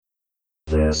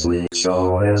This week's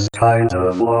show is kind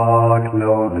of long,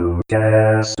 no new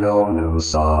guest, no new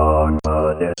song,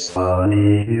 but it's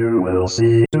funny, you will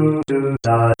see.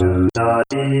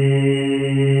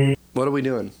 Do-do-da-do-da-dee. What are we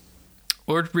doing?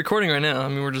 We're recording right now. I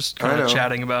mean, we're just kind of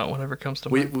chatting about whatever comes to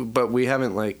mind. But we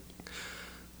haven't, like...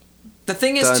 The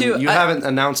thing is, too... You haven't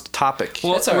announced a topic.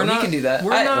 Well, that's all right. We can do that.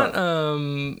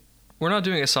 We're not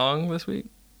doing a song this week,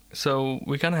 so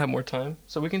we kind of have more time.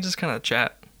 So we can just kind of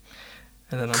chat.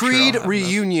 And then Creed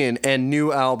reunion and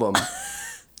new album.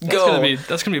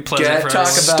 That's gonna be pleasant for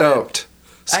us. Stoked.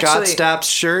 Scott Stapp's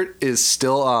shirt is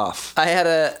still off. I had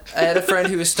a friend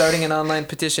who was starting an online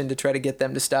petition to try to get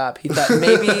them to stop. He thought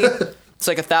maybe it's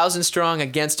like 1,000 strong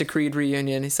against a Creed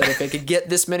reunion. He said if I could get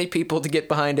this many people to get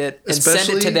behind it and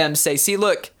send it to them, say, see,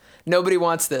 look, nobody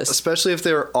wants this. Especially if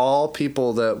they were all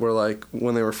people that were like,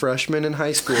 when they were freshmen in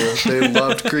high school, they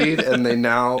loved Creed and they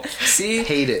now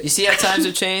hate it. You see how times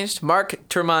have changed? Mark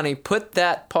Termani, put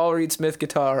that Paul Reed Smith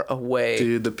guitar away.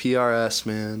 Dude, the PRS,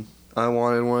 man. I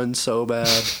wanted one so bad.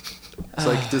 It's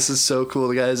like, this is so cool.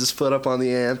 The guy has his foot up on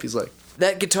the amp. He's like,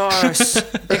 that guitar,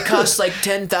 it costs like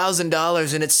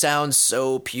 $10,000 and it sounds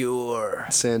so pure.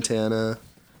 Santana,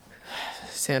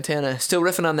 still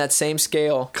riffing on that same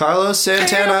scale. Carlos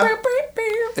Santana,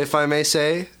 if I may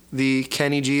say, the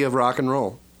Kenny G of rock and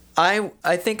roll. I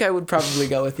think I would probably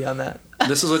go with you on that.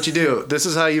 This is what you do. This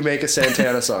is how you make a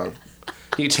Santana song.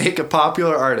 You take a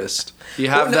popular artist. You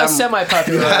have them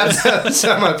semi-popular artist.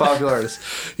 Semi-popular artist.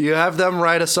 You have them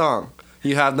write a song.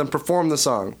 You have them perform the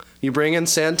song. You bring in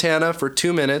Santana for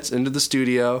 2 minutes into the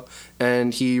studio,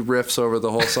 and he riffs over the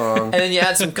whole song. And then you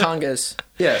add some congas.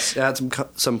 Yes, add some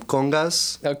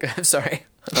congas. Okay, I'm sorry.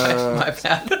 My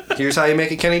bad. Here's how you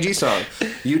make a Kenny G song.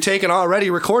 You take an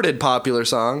already recorded popular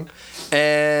song,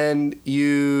 and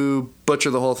you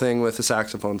butcher the whole thing with a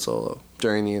saxophone solo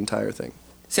during the entire thing.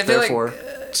 See, Therefore,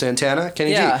 Santana,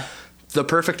 Kenny G. The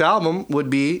perfect album would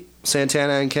be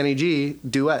Santana and Kenny G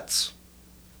duets.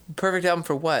 Perfect album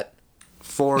for what?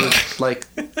 For, like,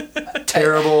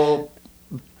 terrible,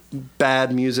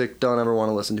 bad music, don't ever want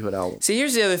to listen to an album. See,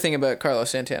 here's the other thing about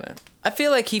Carlos Santana. I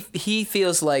feel like he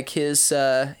feels like his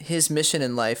mission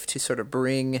in life to sort of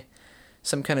bring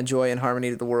some kind of joy and harmony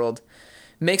to the world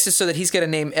makes it so that he's got to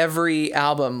name every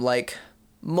album, like,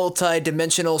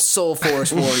 multi-dimensional soul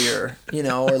force warrior,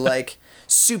 or like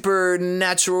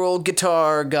supernatural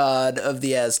guitar god of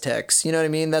the Aztecs. You know what I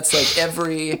mean? That's like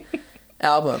every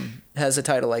album has a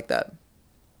title like that.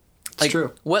 It's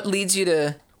true. What leads you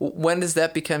to? When does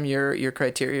that become your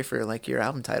criteria for like your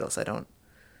album titles? I don't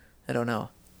know.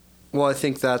 Well, I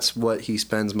think that's what he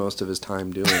spends most of his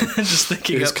time doing. Just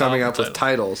thinking He's coming up with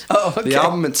titles. Oh, okay. The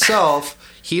album itself,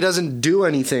 he doesn't do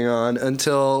anything on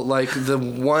until like the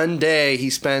one day he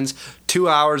spends 2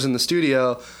 hours in the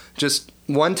studio, just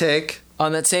one take.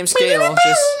 On that same scale,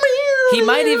 he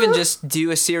might even just do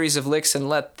a series of licks and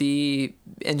let the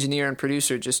engineer and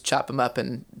producer just chop them up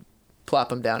and plop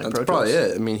them down in Pro Tools. That's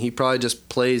probably it. I mean, he probably just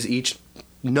plays each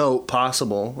note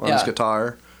possible on his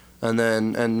guitar.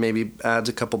 And maybe adds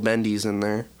a couple bendies in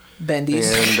there.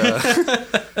 Bendies.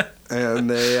 And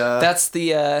they...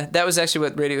 that was actually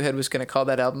what Radiohead was going to call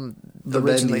that album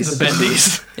originally. The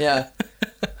bendies. Yeah.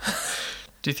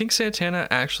 Do you think Santana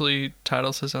actually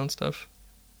titles his own stuff?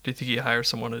 Do you think he hires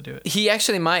someone to do it? He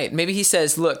actually might. Maybe he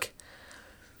says, look...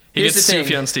 He gets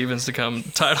Sufjan Stevens to come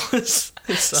title his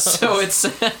song. So it's...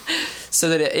 so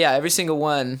that, every single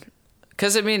one...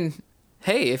 Because, I mean...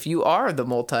 Hey, if you are the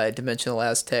multi-dimensional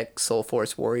Aztec Soul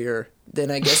Force warrior, then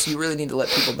I guess you really need to let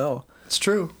people know. It's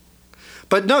true.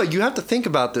 But no, you have to think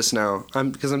about this now,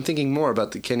 because I'm thinking more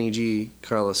about the Kenny G.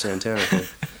 Carlos Santana thing.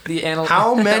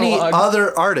 How many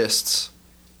other artists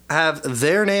have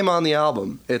their name on the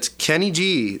album? It's Kenny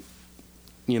G,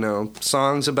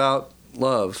 songs about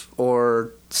love, or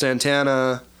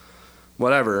Santana,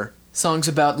 whatever. Songs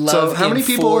about love in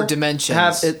 4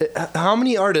 dimensions. How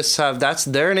many artists have that's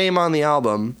their name on the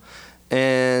album,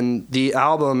 and the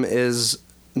album is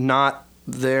not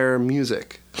their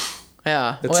music?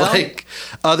 Yeah. It's like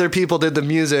other people did the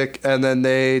music, and then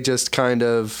they just kind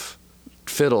of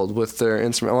fiddled with their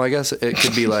instrument. Well, I guess it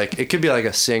could be like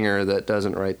a singer that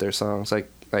doesn't write their songs, like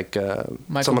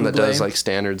someone that does like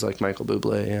standards, like Michael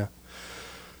Bublé. Yeah.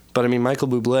 But I mean, Michael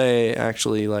Bublé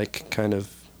actually like kind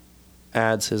of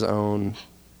adds his own.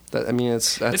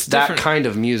 It's that kind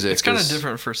of music. It's kind of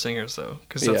different for singers though,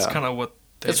 because that's kind of what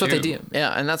they do. What they do.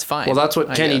 Yeah, and that's fine. Well, that's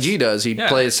what Kenny G does. He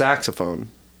plays saxophone.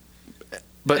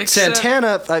 But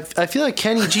Santana, I feel like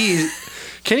Kenny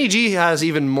G has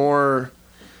even more.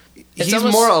 He's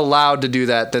more allowed to do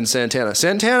that than Santana.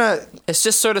 Santana It's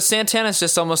just sort of Santana's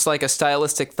just almost like a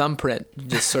stylistic thumbprint. You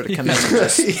just sort of come in and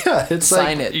just Yeah, it's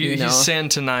sign like, it. You know,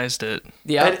 Santanized it.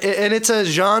 yeah. and it's a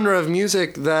genre of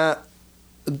music that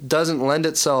doesn't lend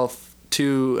itself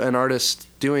to an artist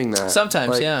doing that.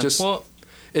 Sometimes, Like, yeah. Well,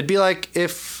 It'd be like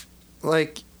if,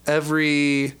 like,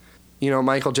 every,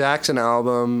 Michael Jackson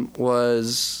album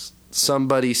was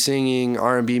somebody singing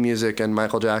R&B music, and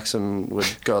Michael Jackson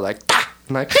would go like,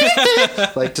 like,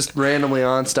 like just randomly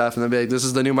on stuff, and they'd be like, "This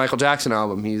is the new Michael Jackson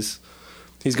album." He's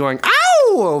going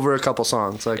 "ow" over a couple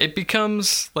songs. Like, it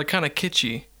becomes like kind of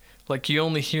kitschy. Like you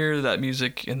only hear that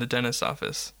music in the dentist's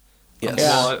office. yes. Yeah.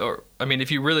 Well, or I mean,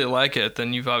 if you really like it,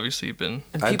 then you've obviously been.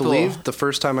 And I people- believe the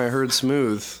first time I heard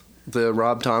 "Smooth," the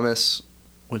Rob Thomas,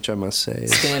 which I must say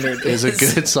Standard is a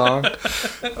good song,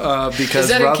 because Is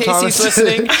that Rob in case Thomas he's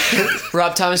listening?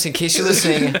 Rob Thomas, in case you're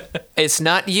listening, it's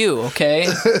not you, okay?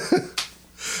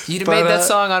 You'd have made that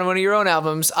song on one of your own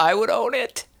albums. I would own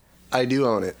it. I do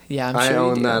own it. Yeah, I'm I sure you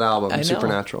own do. that album, I know.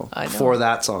 Supernatural, I know. for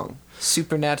that song,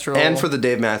 Supernatural. and for the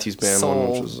Dave Matthews Band one,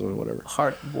 Soul. which was whatever.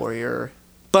 Heart Warrior.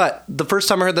 But the first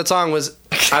time I heard that song was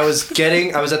I was at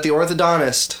the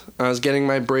orthodontist. I was getting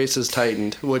my braces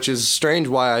tightened, which is strange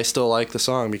why I still like the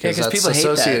song, Yeah, because because that's people hate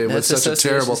that. associated with That's such a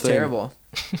terrible thing. Terrible.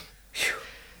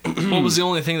 What was the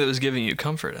only thing that was giving you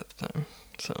comfort at the time?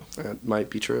 So That might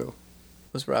be true.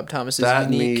 Was Rob Thomas's That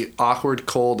and unique the awkward,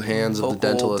 cold hands of the vocal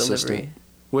dental delivery. assistant.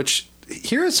 Which,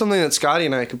 here is something that Scotty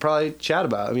and I could probably chat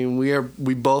about. I mean,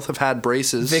 we both have had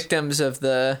braces. Victims of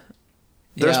the.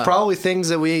 There's yeah. probably things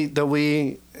that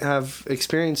we have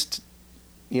experienced,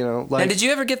 like... And did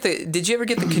you ever get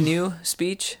the canoe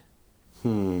speech?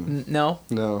 No.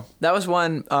 No. That was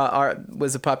one.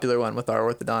 Was a popular one with our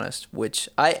orthodontist, which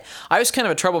I was kind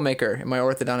of a troublemaker in my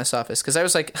orthodontist office because I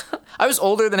was like, I was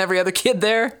older than every other kid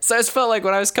there, so I just felt like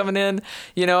when I was coming in,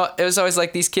 it was always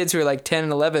like these kids who were like 10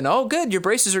 and 11. Oh, good, your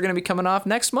braces are going to be coming off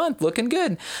next month, looking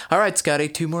good. All right, Scotty,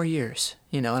 2 more years,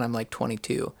 and I'm like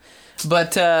 22,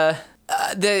 but.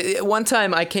 The one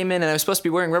time I came in and I was supposed to be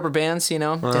wearing rubber bands, to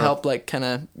help like kind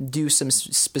of do some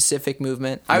specific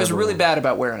movement. I was really bad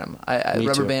about wearing them.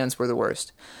 Rubber too. bands were the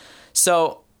worst.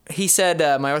 So he said,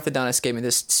 my orthodontist gave me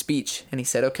this speech, and he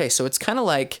said, okay, so it's kind of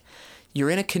like you're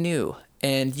in a canoe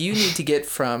and you need to get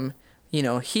from,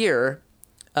 here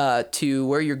to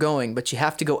where you're going, but you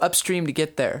have to go upstream to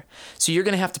get there. So you're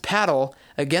going to have to paddle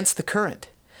against the current.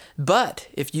 But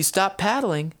if you stop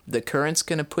paddling, the current's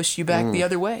going to push you back the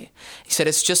other way. He said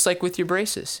it's just like with your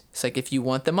braces. It's like if you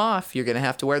want them off, you're going to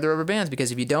have to wear the rubber bands,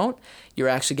 because if you don't, you're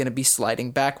actually going to be sliding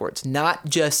backwards, not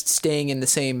just staying in the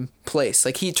same place.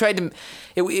 Like he tried to,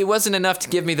 it wasn't enough to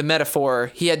give me the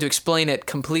metaphor. He had to explain it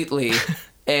completely.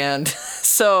 And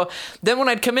so then when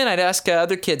I'd come in, I'd ask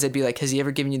other kids, I'd be like, has he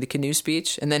ever given you the canoe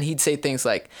speech? And then he'd say things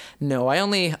like, no, I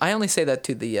only say that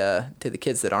to the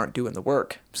kids that aren't doing the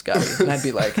work, Scotty. And I'd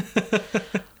be like,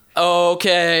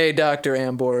 okay, Dr.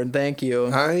 Amborn, thank you.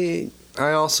 I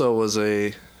also was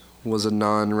a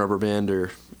non-rubber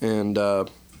bander, and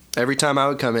every time I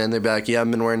would come in, they'd be like, "Yeah,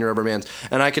 I've been wearing your rubber bands,"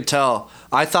 and I could tell.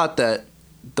 I thought that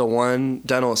the one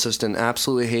dental assistant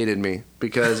absolutely hated me,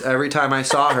 because every time I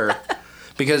saw her,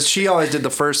 because she always did the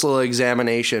first little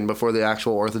examination before the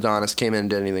actual orthodontist came in and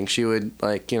did anything. She would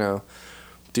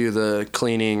do the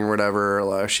cleaning or whatever.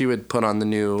 Or she would put on the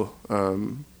new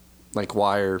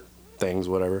wire things,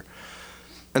 whatever.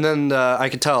 And then I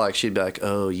could tell, she'd be like,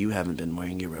 "Oh, you haven't been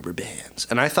wearing your rubber bands."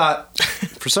 And I thought,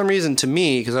 for some reason, to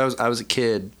me, because I was a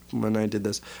kid when I did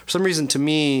this, for some reason, to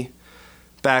me,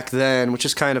 back then, which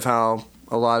is kind of how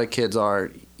a lot of kids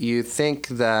are, you think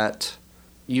that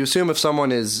you assume if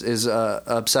someone is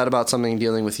upset about something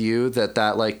dealing with you,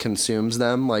 that consumes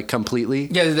them completely.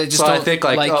 Yeah, they just so don't I think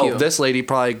like you. This lady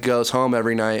probably goes home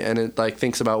every night and it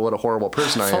thinks about what a horrible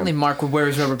person I If am. only Mark would wear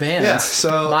his rubber bands. Yeah,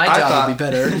 so my I job would be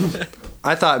better.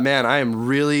 I thought, man, I am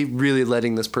really, really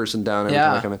letting this person down every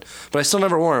time I come in. But I still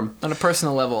never wore them. On a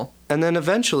personal level. And then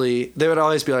eventually, they would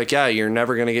always be like, "Yeah, you're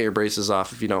never going to get your braces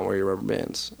off if you don't wear your rubber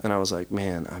bands." And I was like,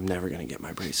 man, I'm never going to get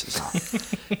my braces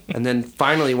off. And then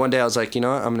finally, one day, I was like, you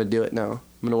know what? I'm going to do it now. I'm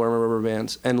going to wear my rubber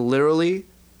bands. And literally,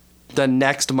 the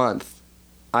next month,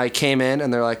 I came in,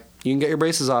 and they're like, "You can get your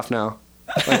braces off now."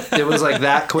 It was like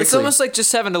that quickly. It's almost like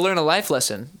just having to learn a life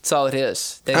lesson. That's all it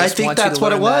is. They I just think want you that's to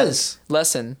what it learn that was.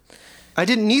 Lesson. I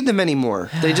didn't need them anymore.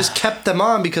 They just kept them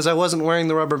on because I wasn't wearing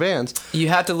the rubber bands. You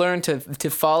have to learn to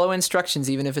follow instructions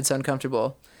even if it's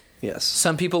uncomfortable. Yes.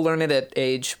 Some people learn it at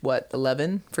age,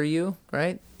 11 for you,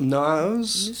 right? No, I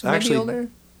was Maybe actually older?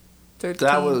 13,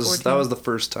 that was 14? the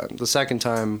first time. The second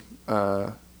time,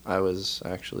 I was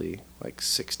actually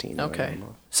 16. Okay.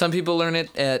 Some people learn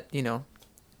it at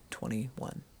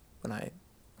 21 when I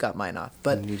got mine off.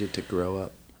 But I But needed to grow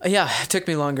up. Yeah, it took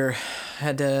me longer. I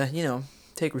had to,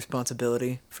 take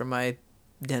responsibility for my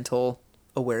dental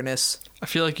awareness. I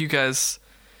feel like you guys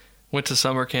went to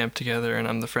summer camp together, and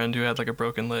I'm the friend who had like a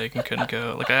broken leg and couldn't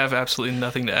go. Like, I have absolutely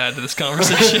nothing to add to this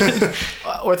conversation.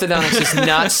 Orthodontics is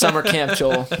not summer camp,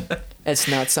 Joel. It's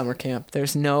not summer camp.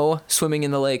 There's no swimming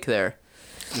in the lake there.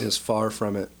 It is far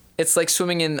from it. It's like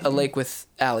swimming in a lake with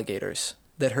alligators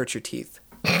that hurt your teeth.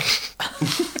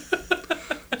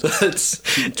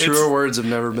 Truer words have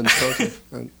never been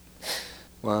spoken.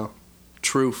 Wow.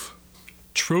 Truth.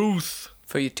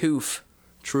 For your tooth.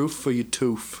 Truth for your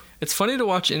tooth. It's funny to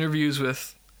watch interviews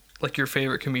with like your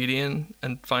favorite comedian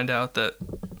and find out that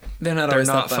They're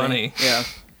not funny. Yeah.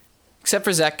 Except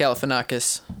for Zach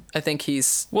Galifianakis. I think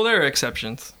well, there are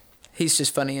exceptions. He's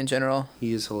just funny in general.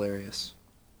 He is hilarious.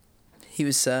 He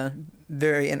was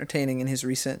very entertaining in his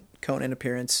recent Conan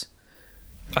appearance.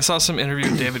 I saw some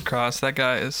interview with David Cross. That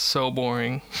guy is so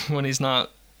boring when he's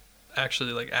not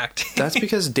actually like acting. That's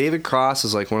because David Cross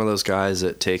is like one of those guys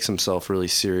that takes himself really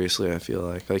seriously, I feel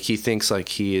like he thinks like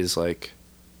he is like,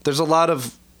 there's a lot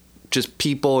of just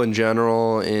people in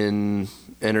general in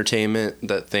entertainment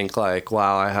that think like,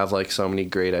 wow, I have like so many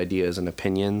great ideas and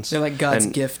opinions. They're like God's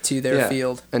gift to their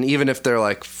field. And even if they're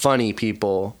like funny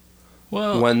people,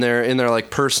 well, when they're in their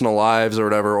like personal lives or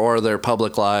whatever, or their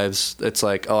public lives, it's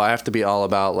like, oh, I have to be all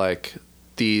about like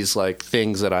these like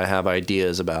things that I have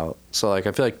ideas about. So like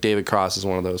I feel like David Cross is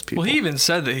one of those people. Well, he even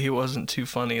said that he wasn't too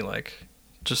funny, like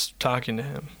just talking to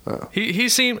him. Oh. He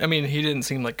seemed, I mean, he didn't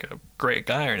seem like a great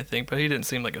guy or anything, but he didn't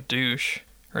seem like a douche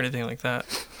or anything like that.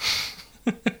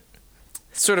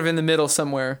 Sort of in the middle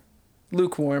somewhere.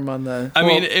 Lukewarm on the... I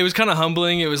mean, it was kind of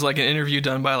humbling. It was like an interview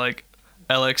done by like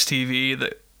LXTV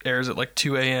that airs at like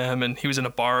 2 a.m. and he was in a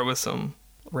bar with some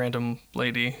random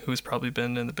lady who's probably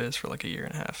been in the biz for like a year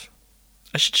and a half.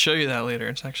 I should show you that later.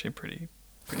 It's actually pretty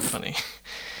funny.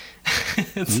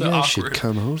 It's you guys awkward. should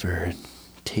come over and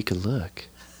take a look.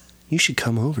 You should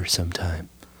come over sometime.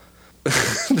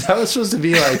 That was supposed to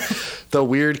be like the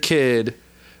weird kid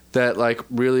that like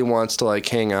really wants to like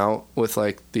hang out with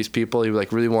like these people. He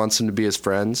like really wants them to be his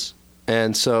friends.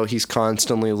 And so he's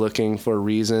constantly looking for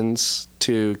reasons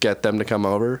to get them to come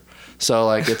over. So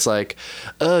like it's like,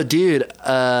 oh dude,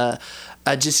 I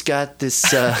just got this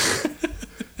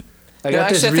I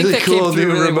got this really cool new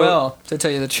really remote. Well, to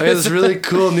tell you the truth. I got this really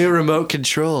cool new remote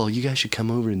control. You guys should come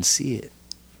over and see it.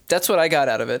 That's what I got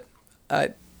out of it.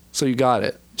 So you got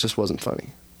it. Just wasn't funny.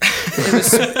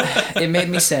 It made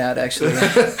me sad, actually.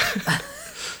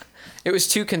 It was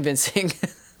too convincing.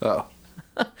 Oh.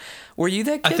 Were you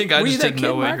that kid? I think I Were just you didn't that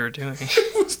know kid, what Mark? you were doing.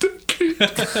 Was that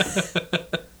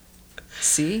kid?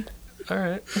 See? All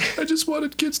right. I just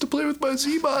wanted kids to play with my I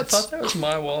Z-Bots. thought that was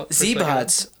my wallet. for a second.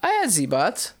 Z-Bots. I had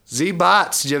Z-Bots.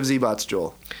 Z-Bots. Do you have Z-Bots,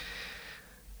 Joel?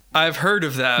 I've heard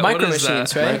of that. Micro What is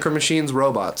Machines, that? right? Micro Machines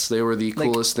robots. They were the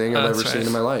coolest thing I've ever that's seen right.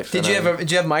 in my life. Did you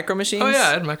have Micro Machines? Oh yeah,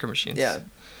 I had Micro Machines. Yeah.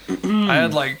 I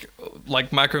had like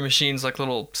Micro Machines, like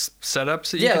little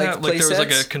setups that you Yeah, could like have. Like there was like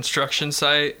play a construction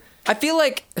site. I feel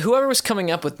like whoever was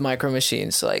coming up with Micro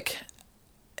Machines, like,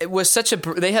 it was such a...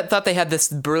 thought they had this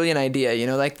brilliant idea, you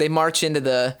know? Like, they march into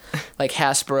the, like,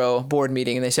 Hasbro board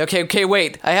meeting, and they say, okay,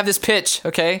 wait, I have this pitch,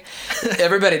 okay?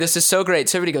 Everybody, this is so great.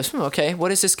 So everybody goes, okay,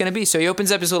 what is this going to be? So he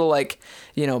opens up his little, like,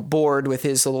 board with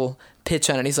his little pitch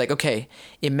on it. He's like, okay,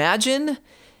 imagine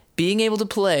being able to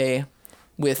play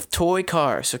with toy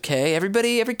cars, okay?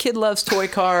 Every kid loves toy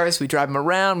cars. We drive them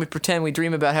around. We pretend we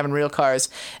dream about having real cars.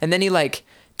 And then he, like,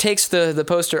 takes the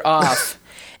poster off,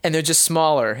 and they're just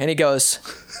smaller. And he goes,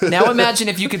 now imagine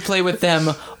if you could play with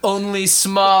them only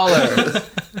smaller.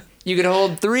 You could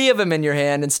hold 3 of them in your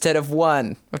hand instead of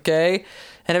 1, okay?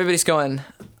 And everybody's going,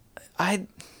 I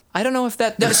don't know if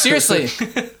that... No, seriously.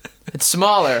 It's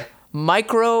smaller.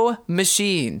 Micro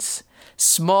Machines.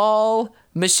 Small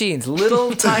machines.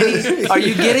 Little, tiny... Are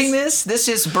you getting this? This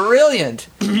is brilliant.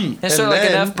 And so like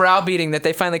enough browbeating that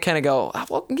they finally kind of go,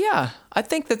 well, yeah, I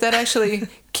think that actually...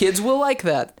 Kids will like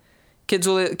that. Kids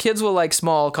will like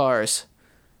small cars.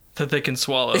 That they can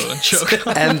swallow and choke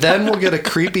on. And then we'll get a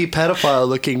creepy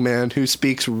pedophile-looking man who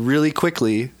speaks really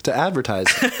quickly to advertise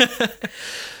it.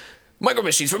 Micro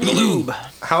Machines from the lube.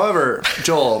 However,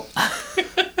 Joel,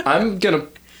 I'm going to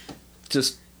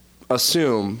just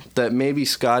assume that maybe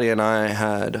Scotty and I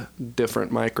had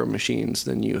different Micro Machines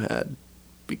than you had.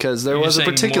 Because there was a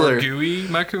particular... more gooey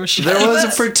Micro Machine? There was a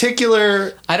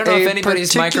particular... I don't know if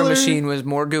anybody's Micro Machine was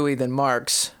more gooey than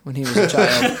Mark's when he was a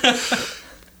child.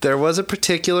 There was a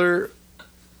particular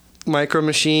Micro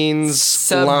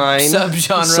Machines line.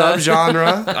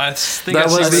 Subgenre. I think That I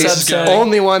was see where this is the going.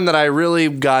 only one that I really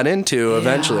got into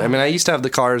eventually. I mean, I used to have the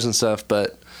cars and stuff,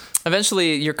 but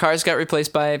Eventually, your cars got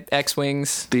replaced by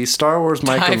X-Wings. The Star Wars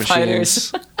Micro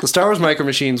Fighters. Machines. The Star Wars Micro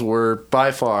Machines were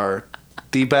by far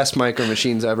the best Micro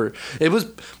Machines ever.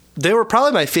 They were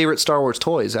probably my favorite Star Wars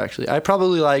toys, actually. I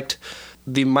probably liked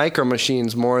the Micro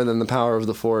Machines more than the Power of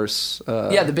the Force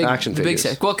the big action the big figures.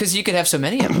 set. Well, because you could have so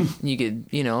many of them. You could,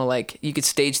 you could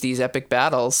stage these epic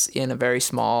battles in a very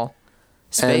small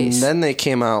space. And then they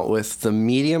came out with the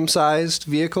medium-sized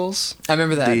vehicles. I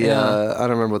remember that. I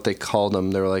don't remember what they called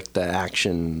them. They were like the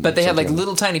action. But they had like something.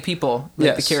 little tiny people,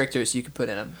 like the characters you could put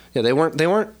in them. Yeah, they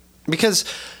weren't because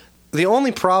the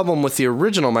only problem with the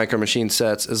original Micro Machine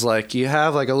sets is like you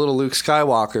have like a little Luke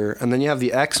Skywalker, and then you have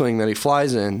the X-wing that he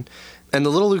flies in, and the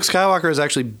little Luke Skywalker is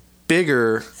actually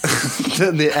bigger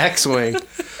than the X-wing,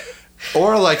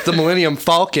 or like the Millennium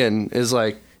Falcon is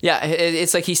like. Yeah,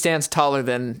 it's like he stands taller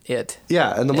than it.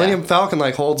 Yeah, and the Millennium Falcon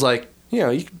like holds like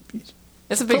It's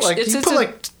a big. put like it's a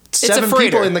 7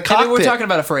 freighter. people in the cockpit. I mean, we're talking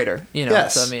about a freighter,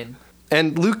 Yes. So I mean,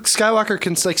 and Luke Skywalker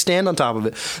can like stand on top of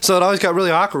it. So it always got really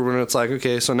awkward when it's like,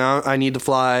 okay, so now I need to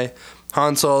fly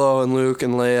Han Solo and Luke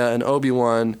and Leia and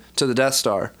Obi-Wan to the Death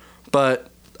Star,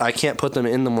 but I can't put them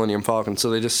in the Millennium Falcon,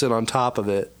 so they just sit on top of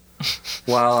it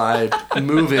while I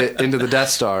move it into the Death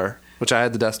Star, which I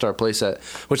had the Death Star playset,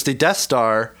 which the Death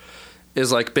Star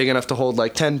is like big enough to hold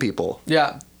like 10 people.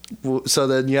 yeah. So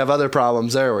then you have other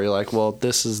problems there where you're like, well,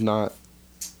 this is not.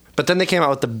 But then they came out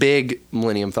with the big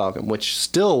Millennium Falcon, which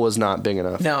still was not big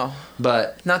enough. No,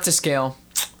 But not to scale.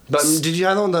 did you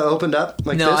have the one that opened up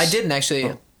like No, this? I didn't actually.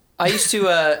 Oh. I used to.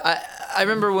 I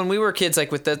remember when we were kids,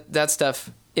 like with that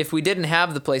stuff. If we didn't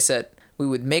have the playset, we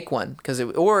would make one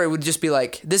or it would just be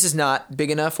like, this is not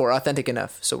big enough or authentic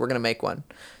enough, so we're gonna make one.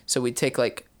 So we'd take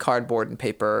like cardboard and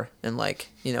paper and like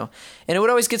and it would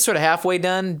always get sort of halfway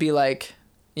done, be like,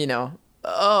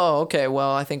 oh, okay,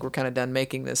 well, I think we're kind of done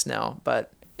making this now,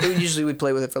 but usually we'd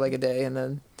play with it for like a day and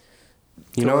then.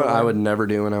 You know what I would never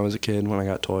do when I was a kid when I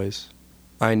got toys?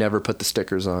 I never put the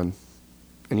stickers on.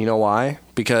 And you know why?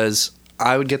 Because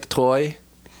I would get the toy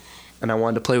and I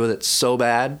wanted to play with it so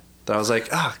bad that I was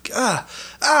like, why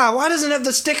doesn't it have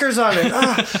the stickers on it?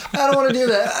 I don't want to do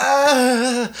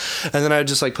that. And then I'd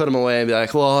just like put them away and be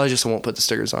like, well, I just won't put the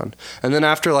stickers on. And then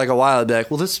after like a while, I'd be like,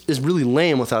 well, this is really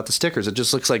lame without the stickers. It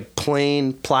just looks like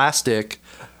plain plastic.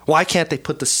 Why can't they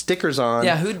put the stickers on?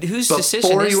 Yeah, whose decision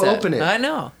before is you that? open it? I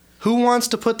know. Who wants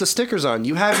to put the stickers on?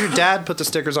 You have your dad put the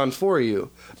stickers on for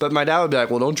you. But my dad would be like,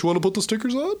 well, don't you want to put the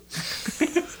stickers on?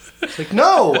 It's like,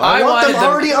 no, I want them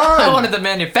already on. I wanted the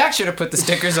manufacturer to put the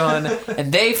stickers on,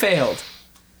 and they failed.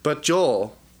 But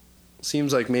Joel,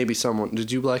 seems like maybe someone...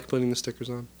 Did you like putting the stickers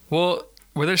on? Well,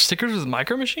 were there stickers with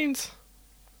Micro Machines?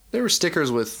 There were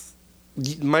stickers with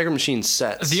Micro Machine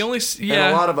sets. The only... And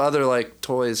a lot of other like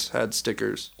toys had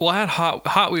stickers. Well, I had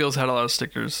Hot Wheels had a lot of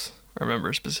stickers. I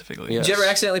remember specifically. Yes. Did you ever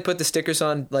accidentally put the stickers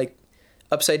on like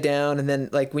upside down, and then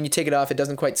like when you take it off, it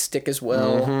doesn't quite stick as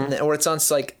well, or it's on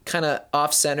like kind of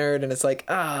off centered, and it's like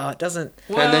it doesn't.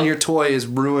 And then your toy is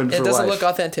ruined for life. It doesn't look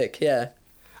authentic. Yeah.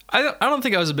 I don't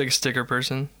think I was a big sticker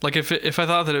person. Like if I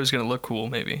thought that it was gonna look cool,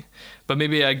 maybe, but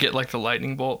maybe I'd get like the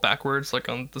lightning bolt backwards, like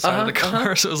on the side of the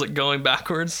car, so it was like going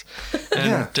backwards,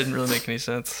 and it didn't really make any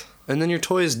sense. And then your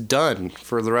toy is done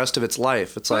for the rest of its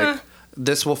life. It's like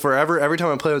this will forever. Every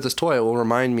time I play with this toy, it will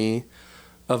remind me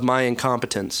of my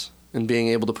incompetence in being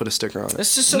able to put a sticker on it.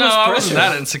 It's just so No, much I pressure. wasn't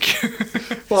that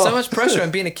insecure. So much pressure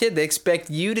on being a kid. They expect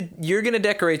you're gonna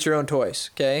decorate your own toys.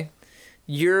 Okay,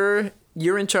 you're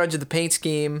in charge of the paint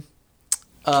scheme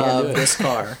of this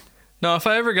car. No, if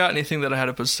I ever got anything that I had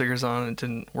to put stickers on and it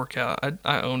didn't work out,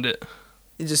 I owned it.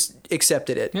 You just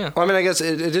accepted it. Yeah. Well, I mean, I guess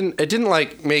it didn't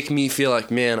like make me feel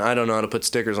like, man, I don't know how to put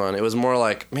stickers on. It was more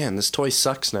like, man, this toy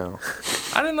sucks now.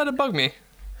 I didn't let it bug me.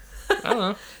 I don't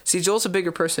know. See, Joel's a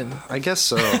bigger person. I guess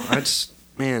so.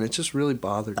 It just really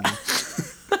bothered me.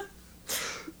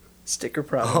 Sticker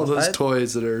problem. All those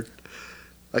toys that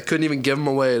I couldn't even give them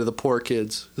away to the poor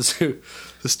kids.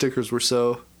 The stickers were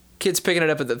so... Kids picking it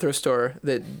up at the thrift store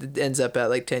that ends up at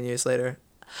like 10 years later.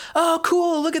 Oh,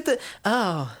 cool! Look at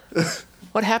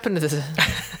what happened to this?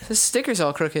 This sticker's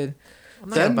all crooked. I'm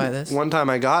not gonna buy this. One time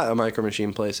I got a Micro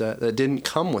Machine playset that didn't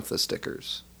come with the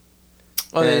stickers.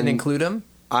 Oh, they didn't And include them?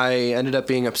 I ended up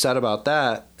being upset about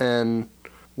that, and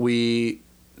we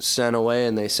sent away,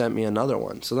 and they sent me another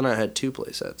one. So then I had 2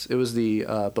 playsets. It was the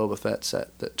Boba Fett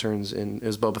set that turns in. It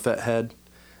was Boba Fett head,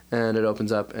 and it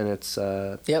opens up, and it's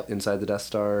inside the Death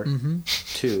Star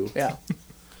 2. Yeah.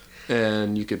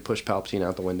 And you could push Palpatine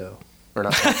out the window. Or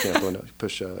not Palpatine out the window. You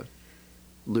push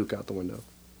Luke out the window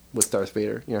with Darth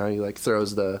Vader. You know how he like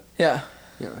throws the... Yeah.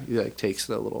 You know, he like takes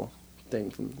the little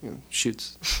thing from...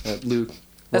 shoots at Luke.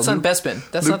 That's on Bespin.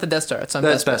 That's not the Death Star. It's on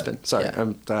That's Bespin. Bespin. Sorry.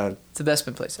 Yeah. It's a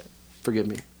Bespin playset. Forgive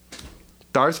me.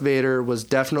 Darth Vader was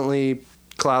definitely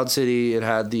Cloud City. It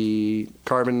had the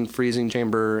carbon freezing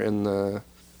chamber in the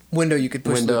window you could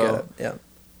push window. Luke out of. Yeah.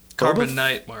 Carbon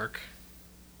Knight, Mark.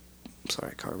 I'm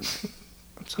sorry, Carbon.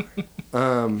 I'm sorry.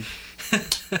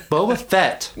 Boba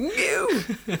Fett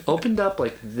opened up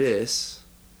like this,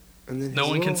 and then no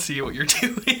one can see what you're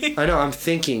doing. I know. I'm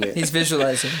thinking it. He's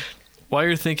visualizing. While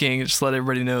you're thinking, just let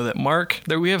everybody know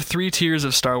that we have 3 tiers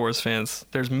of Star Wars fans.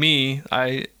 There's me.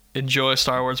 I enjoy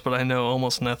Star Wars, but I know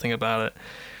almost nothing about it.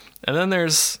 And then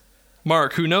there's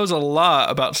Mark, who knows a lot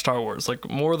about Star Wars, like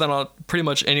more than pretty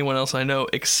much anyone else I know,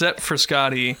 except for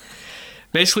Scotty.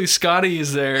 Basically, Scotty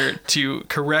is there to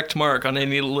correct Mark on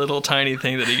any little tiny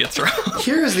thing that he gets wrong.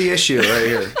 Here's the issue right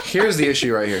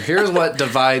here. Here's what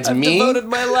divides I've me. devoted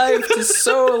my life to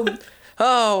so...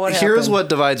 Oh, what happened? Here's what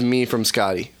divides me from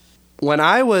Scotty. When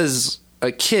I was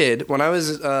a kid,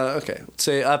 let's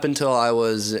say up until I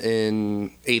was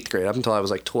in 8th grade, up until I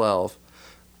was like 12,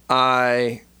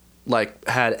 I like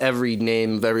had every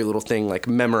name of every little thing like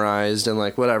memorized and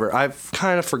like whatever. I've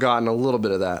kind of forgotten a little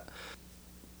bit of that.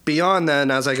 Beyond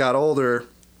then, as I got older,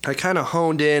 I kind of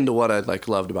honed into what I like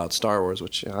loved about Star Wars,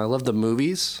 which I love the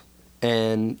movies,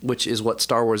 and which is what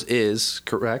Star Wars is,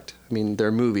 correct? I mean,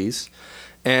 they're movies,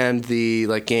 and the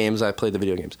like games. I played the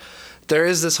video games. There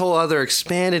is this whole other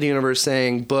expanded universe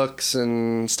saying books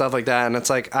and stuff like that, and it's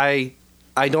like I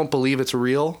don't believe it's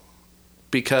real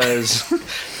because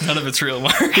None of it's real,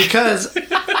 Mark. because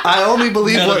I only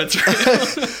believe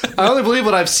I only believe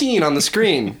what I've seen on the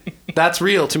screen. That's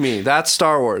real to me. That's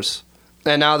Star Wars.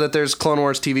 And now that there's Clone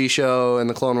Wars TV show and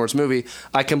the Clone Wars movie,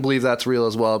 I can believe that's real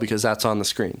as well because that's on the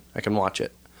screen. I can watch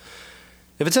it.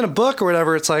 If it's in a book or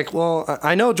whatever, it's like, well,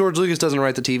 I know George Lucas doesn't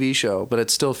write the TV show, but it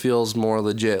still feels more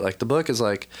legit. Like the book is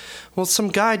like, well, some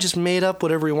guy just made up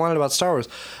whatever he wanted about Star Wars.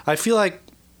 I feel like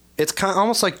it's kind of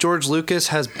almost like George Lucas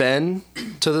has been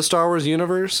to the Star Wars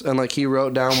universe and like he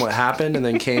wrote down what happened and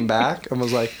then came back and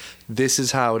was like, this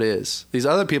is how it is. These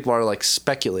other people are like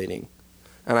speculating,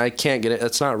 and I can't get it.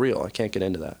 It's not real. I can't get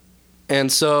into that.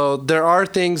 And so there are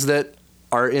things that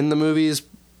are in the movies,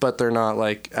 but they're not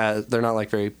like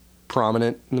very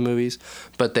prominent in the movies.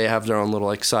 But they have their own little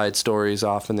like side stories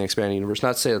off in the expanded universe.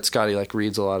 Not to say that Scotty like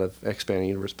reads a lot of expanded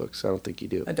universe books. I don't think you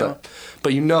do. I don't.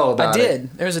 But you know about it. I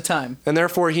did. There was a time. And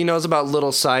therefore, he knows about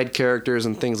little side characters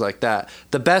and things like that.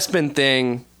 The Bespin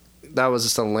thing, that was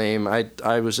just a lame. I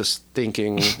was just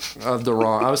thinking of the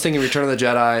wrong. I was thinking Return of the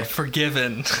Jedi.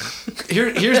 Forgiven.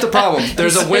 Here's the problem.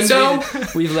 There's a window.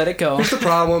 We've let it go. Here's the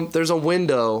problem. There's a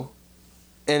window,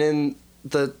 and in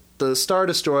the Star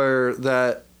Destroyer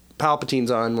that Palpatine's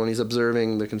on when he's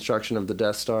observing the construction of the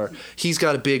Death Star, he's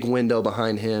got a big window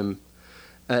behind him,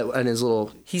 and his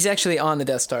little. He's actually on the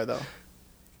Death Star though,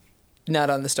 not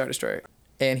on the Star Destroyer,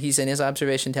 and he's in his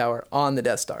observation tower on the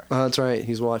Death Star. Oh, that's right.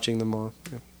 He's watching them all.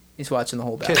 Yeah. He's watching the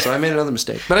whole battle. Okay, so I made another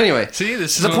mistake. But anyway, See,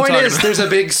 this is the what I'm point talking is about. there's a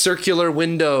big circular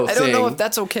window I thing. don't know if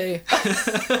that's okay.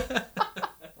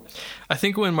 I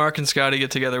think when Mark and Scotty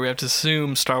get together, we have to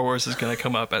assume Star Wars is going to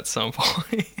come up at some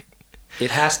point.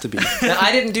 It has to be. Now,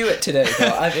 I didn't do it today, though.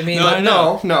 I mean, No, I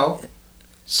know. No.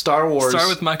 Star Wars Start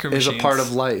with Micro is a Machines. part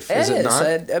of life, is it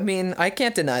not? I mean, I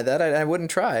can't deny that. I wouldn't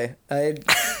try. I'm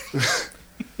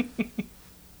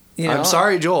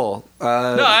sorry, Joel.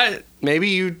 No, Maybe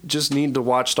you just need to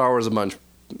watch Star Wars a bunch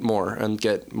more and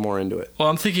get more into it.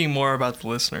 I'm thinking more about the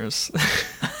listeners.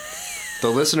 The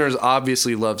listeners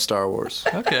obviously love Star Wars.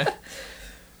 Okay.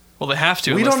 Well, they have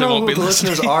to. We unless don't they know won't who be the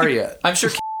listeners listening. are yet. I'm sure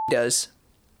does.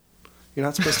 You're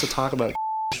not supposed to talk about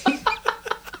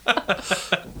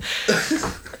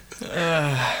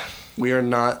We are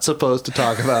not supposed to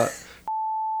talk about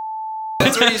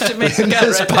That's where you should make in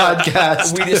this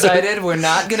podcast. We decided we're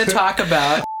not going to talk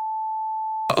about.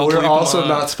 We're also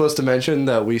not supposed to mention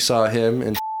that we saw him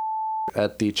in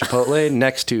at the Chipotle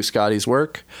next to Scotty's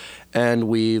work, and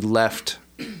we left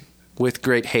with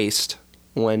great haste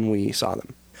when we saw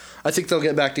them. I think they'll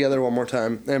get back together one more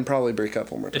time and probably break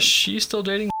up one more time. Is she still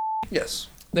dating? Yes.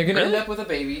 They're going to Really? end up with a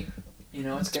baby. You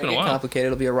know, it's going been to a get while. complicated.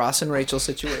 It'll be a Ross and Rachel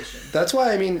situation. That's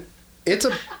why, I mean, it's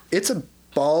a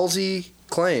ballsy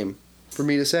claim for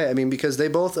me to say. I mean, because they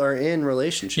both are in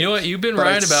relationships. You know what? You've been but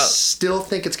right I about. still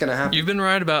think it's going to happen. You've been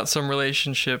right about some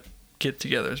relationship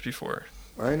get-togethers before.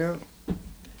 I know.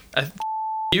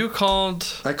 You called.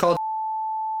 I called.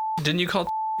 Didn't you call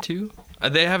too?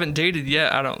 They haven't dated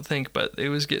yet, I don't think, but it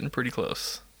was getting pretty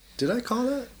close. Did I call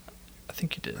that? I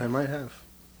think you did. I might have.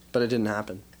 But it didn't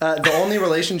happen. The only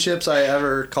relationships I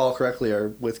ever call correctly are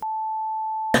with.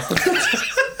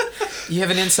 You have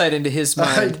an insight into his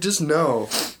I mind. just know.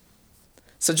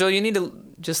 So Joel, you need to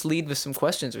just lead with some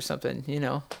questions or something, you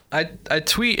know. I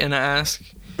tweet and ask,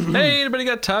 hey, anybody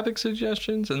got topic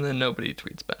suggestions? And then nobody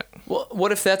tweets back. Well,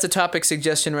 what if that's a topic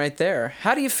suggestion right there?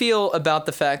 How do you feel about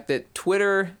the fact that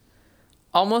Twitter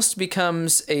almost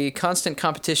becomes a constant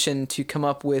competition to come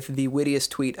up with the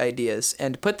wittiest tweet ideas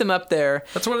and put them up there?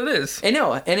 That's what it is. I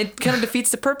know, and it kind of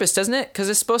defeats the purpose, doesn't it? Because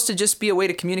it's supposed to just be a way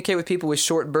to communicate with people with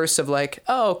short bursts of like,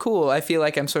 oh, cool, I feel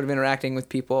like I'm sort of interacting with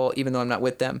people even though I'm not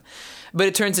with them. But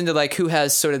it turns into like who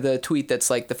has sort of the tweet that's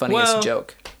like the funniest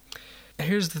joke.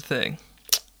 Here's the thing.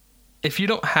 If you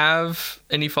don't have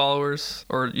any followers,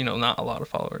 or, you know, not a lot of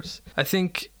followers, I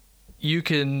think you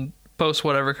can post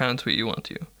whatever kind of tweet you want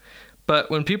to. But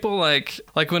when people like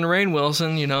when Rainn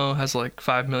Wilson, you know, has like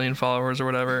 5 million followers or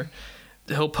whatever,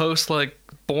 he'll post like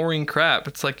boring crap.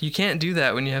 It's like, you can't do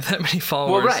that when you have that many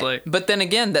followers. Well, right. Like, but then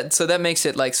again, that makes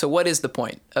it like, so what is the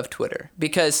point of Twitter?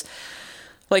 Because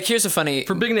like, here's a funny...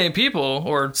 For big name people,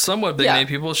 or somewhat big name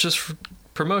people, it's just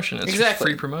promotion. It's just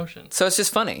free promotion. So it's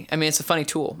just funny. I mean, it's a funny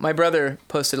tool. My brother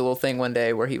posted a little thing one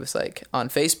day where he was like, on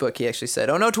Facebook, he actually said,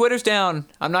 oh no, Twitter's down.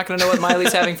 I'm not going to know what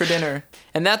Miley's having for dinner.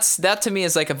 And that to me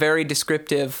is like a very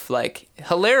descriptive, like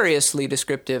hilariously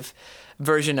descriptive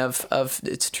version of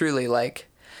it's truly like,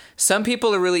 some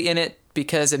people are really in it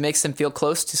because it makes them feel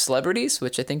close to celebrities,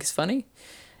 which I think is funny.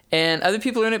 And other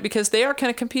people are in it because they are kind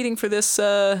of competing for this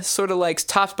sort of like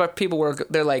top spot people where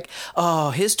they're like, oh,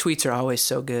 his tweets are always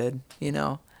so good, you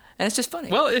know? And it's just funny.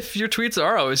 Well, if your tweets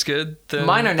are always good, then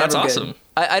mine are never that's good. Awesome.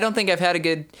 I don't think I've had a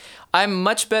good... I'm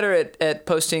much better at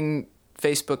posting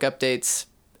Facebook updates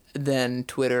than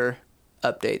Twitter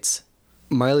updates.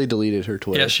 Miley deleted her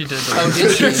Twitter. Yeah, she did. Oh,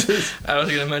 did she? I was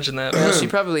going to mention that. Well, she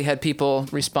probably had people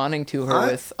responding to her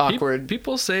with awkward...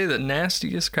 People say the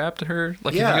nastiest crap to her.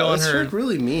 Like, yeah, if you go on that's her... like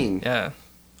really mean. Yeah.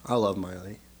 I love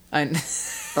Miley. And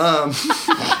if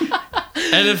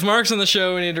Mark's on the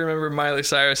show, we need to remember Miley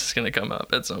Cyrus is going to come up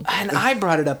at some point. And I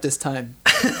brought it up this time.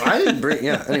 I didn't bring...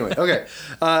 Yeah, anyway. Okay.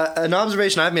 An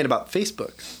observation I've made about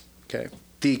Facebook. Okay.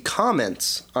 The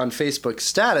comments on Facebook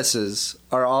statuses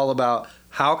are all about...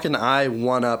 how can I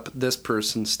one-up this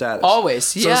person's status?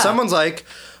 Always, yeah. So someone's like,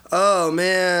 oh,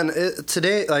 man,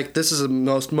 today, like, this is a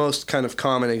most kind of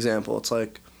common example. It's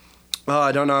like, oh,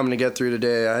 I don't know how I'm going to get through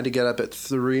today. I had to get up at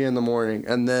 3 in the morning.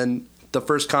 And then the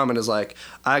first comment is like,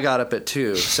 I got up at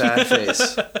 2. Sad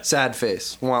face. Sad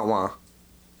face. Wah, wah.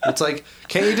 It's like,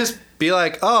 can't you just be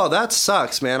like, oh, that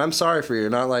sucks, man. I'm sorry for you.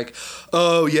 Not like,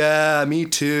 oh, yeah, me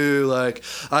too. Like,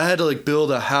 I had to, like,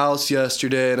 build a house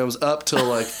yesterday, and I was up till,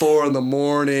 like, 4 in the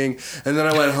morning, and then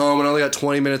I went home and I only got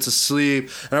 20 minutes of sleep,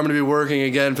 and I'm going to be working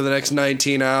again for the next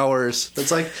 19 hours.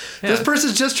 It's like, this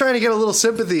person's just trying to get a little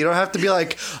sympathy. You don't have to be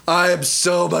like, I am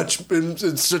so much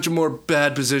in such a more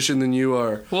bad position than you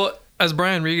are. Well, as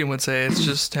Brian Regan would say, it's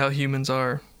just how humans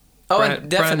are. Oh, Brian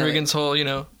definitely. Regan's whole, you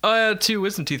know, oh, I had 2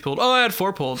 wisdom teeth pulled. Oh, I had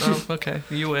 4 pulled. Oh, okay,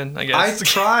 you win, I guess. I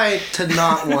try to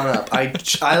not one up. I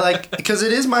like, because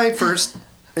it is my first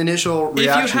initial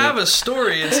reaction. If you have a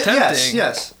story, it's tempting.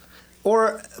 Yes.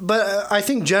 But I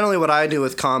think generally what I do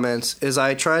with comments is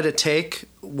I try to take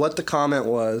what the comment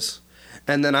was,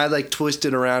 and then I like twist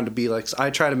it around to be like,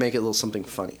 I try to make it a little something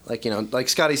funny. Like, you know, like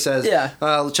Scotty says,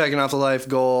 checking off the life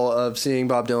goal of seeing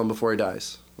Bob Dylan before he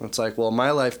dies. It's like, well,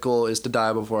 my life goal is to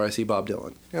die before I see Bob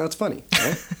Dylan. You know, it's funny,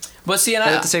 right? But see, and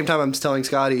at the same time, I'm telling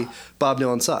Scotty Bob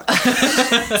Dylan sucks.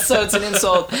 So it's an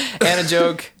insult and a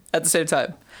joke at the same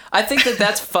time. I think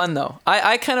that's fun, though.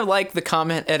 I kind of like the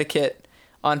comment etiquette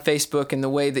on Facebook and the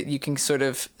way that you can sort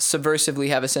of subversively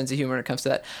have a sense of humor when it comes to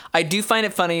that. I do find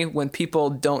it funny when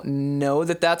people don't know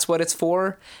that that's what it's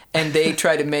for, and they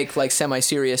try to make like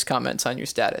semi-serious comments on your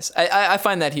status. I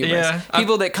find that humorous. Yeah,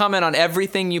 people that comment on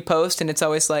everything you post, and it's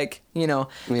always like, you know,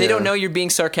 they don't know you're being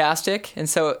sarcastic, and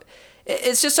so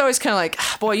it's just always kind of like,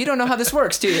 boy, you don't know how this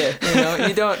works, do you? You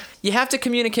know, you have to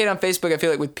communicate on Facebook, I feel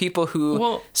like, with people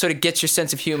who sort of get your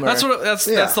sense of humor. That's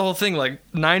the whole thing. Like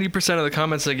 90% of the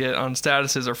comments I get on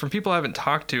statuses are from people I haven't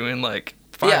talked to in like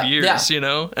 5 years, you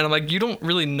know? And I'm like, you don't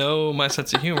really know my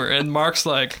sense of humor. And Mark's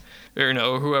like, or, you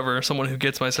know, whoever, someone who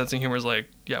gets my sense of humor is like,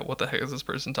 yeah, what the heck is this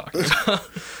person talking about?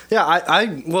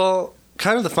 Yeah, well,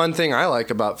 kind of the fun thing I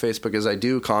like about Facebook is I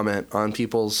do comment on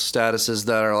people's statuses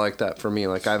that are like that for me.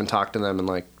 Like, I haven't talked to them in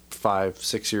like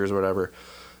 5-6 years or whatever,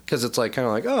 because it's like kind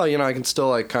of like, oh, you know, I can still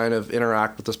like kind of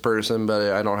interact with this person,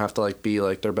 but I don't have to like be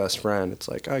like their best friend. It's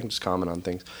like I can just comment on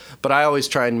things, but I always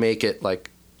try and make it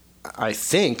like, I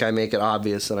think I make it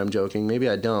obvious that I'm joking. Maybe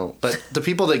I don't, but the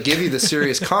people that give you the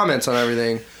serious comments on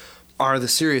everything are the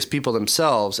serious people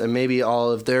themselves, and maybe all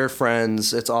of their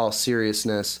friends, it's all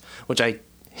seriousness, which I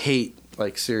hate.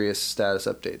 Like serious status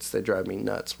updates, they drive me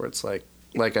nuts, where it's like,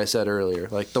 like I said earlier,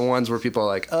 like the ones where people are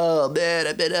like, "Oh man,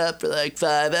 I've been up for like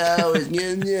 5 hours."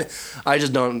 I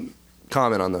just don't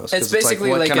comment on those. It's basically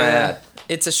what like can I add?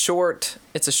 it's a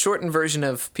shortened version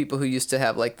of people who used to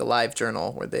have like the live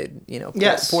journal where they'd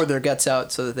pour their guts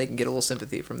out so that they can get a little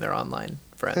sympathy from their online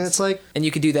friends. And it's like, and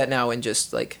you could do that now in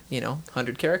just like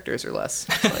 100 characters or less.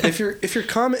 Like, if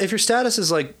your status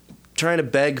is like trying to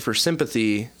beg for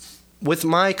sympathy, with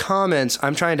my comments,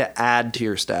 I'm trying to add to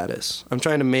your status. I'm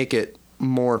trying to make it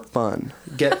more fun,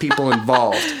 get people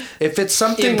involved. If it's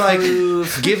something like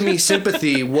give me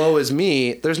sympathy, woe is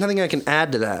me, there's nothing I can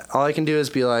add to that. All I can do is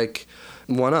be like,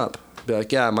 one up, be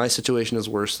like, yeah, my situation is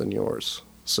worse than yours,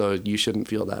 so you shouldn't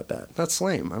feel that bad. That's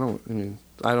lame. I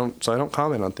don't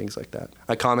comment on things like that.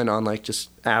 I comment on like just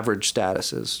average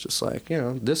statuses, just like,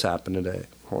 this happened today,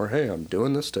 or hey, I'm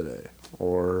doing this today,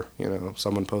 or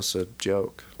someone posts a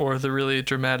joke, or the really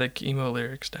dramatic emo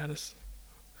lyric status.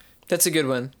 that's a good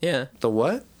one. Yeah. the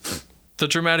what The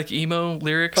dramatic emo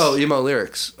lyrics. Oh, emo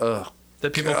lyrics. Ugh.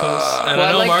 That people post. And Well,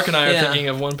 I know like- Mark and I are yeah. thinking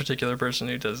of one particular person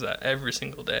who does that every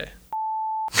single day.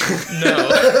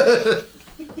 No.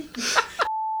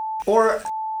 Or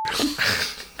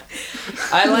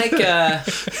I like yeah.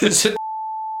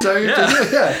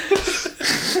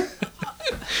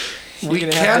 We You're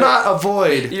gonna have cannot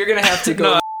avoid, you're going to have to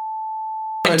go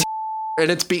and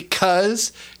it's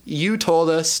because you told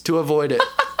us to avoid it.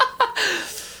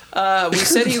 we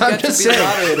said you I'm got to be just the saying,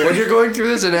 moderator. when you're going through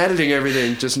this and editing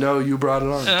everything, just know you brought it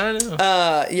on. I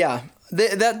know. Yeah,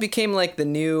 that became like the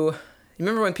new.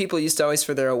 Remember when people used to always,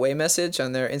 for their away message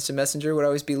on their instant messenger, would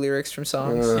always be lyrics from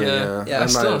songs. Yeah. Yeah, I I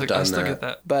still have done get that.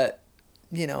 that. But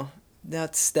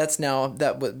that's now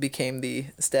what became the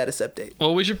status update.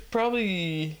 Well, we should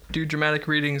probably do dramatic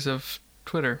readings of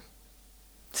Twitter.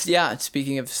 Yeah,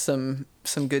 speaking of some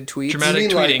good tweets. Dramatic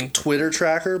tweeting. Twitter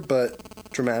tracker, but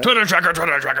dramatic. Twitter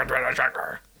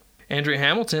tracker. Andrea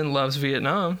Hamilton loves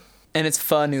Vietnam. And it's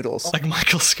pho noodles. Like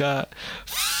Michael Scott.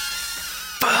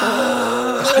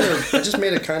 I just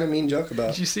made a kind of mean joke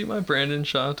about. Did you see my Brandon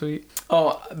Shaw tweet?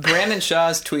 Oh, Brandon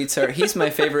Shaw's tweets he's my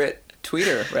favorite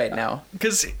tweeter right now.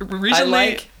 Because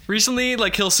like- recently,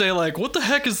 like he'll say like, "What the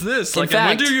heck is this?" In Like, and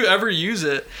when fact- do you ever use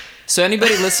it? So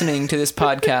anybody listening to this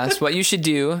podcast, what you should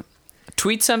do,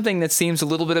 tweet something that seems a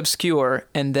little bit obscure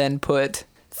and then put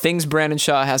things Brandon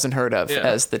Shaw hasn't heard of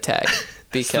as the tag.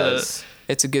 Because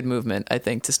it's a good movement, I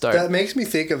think, to start. That makes me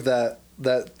think of that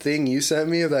thing you sent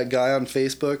me of that guy on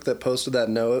Facebook that posted that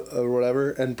note or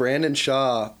whatever, and Brandon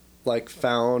Shaw like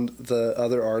found the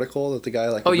other article that the guy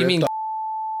like. Oh, you ripped mean off.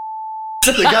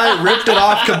 The guy ripped it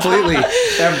off completely,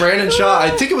 and Brandon Shaw,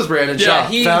 I think it was Brandon Shaw,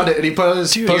 he- found it and he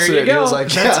posted here it. you And he go. was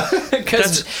like, yeah.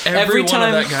 Because That's every one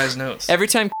of that guy's notes. every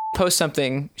time posts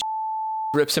something,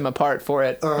 rips him apart for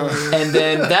it. And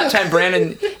then that time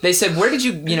Brandon, they said, where did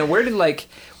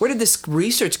this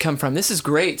research come from? This is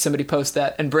great. Somebody posts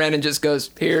that, and Brandon just goes,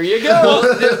 here you go.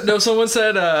 Well, no, someone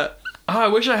said, I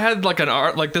wish I had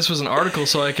like this was an article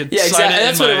so I could Yeah, cite exactly. it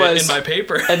That's what it was. in my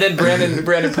paper. And then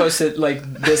Brandon posted like,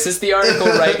 this is the article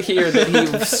right here that he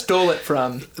stole it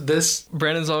from.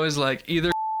 Brandon's always like,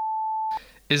 either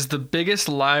is the biggest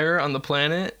liar on the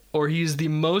planet or he's the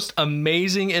most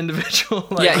amazing individual.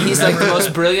 Yeah, he's like the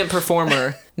most brilliant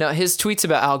performer. No, his tweets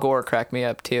about Al Gore crack me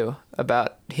up too,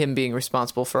 about him being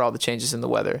responsible for all the changes in the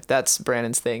weather. That's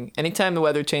Brandon's thing. Anytime the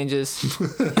weather changes,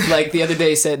 like the other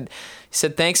day he said,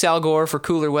 thanks Al Gore for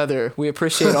cooler weather. We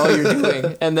appreciate all you're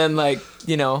doing. And then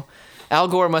Al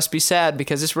Gore must be sad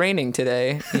because it's raining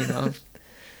today,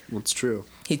 It's true.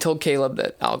 He told Caleb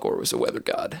that Al Gore was a weather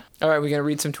god. All right, we going to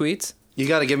read some tweets? You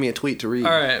got to give me a tweet to read.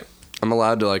 All right. I'm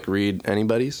allowed to like read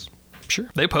anybody's. Sure.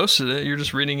 They posted it. You're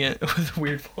just reading it with a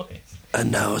weird voice.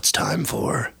 And now it's time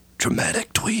for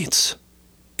dramatic tweets.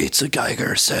 It's a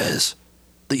Geiger says,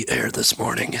 the air this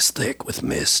morning is thick with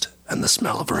mist and the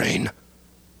smell of rain.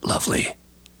 Lovely,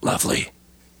 lovely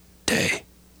day.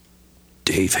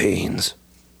 Dave Haynes.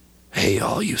 Hey,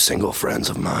 all you single friends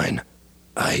of mine,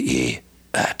 i.e.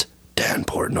 at Dan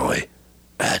Portnoy,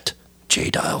 at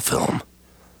JDial Film.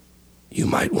 You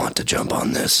might want to jump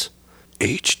on this.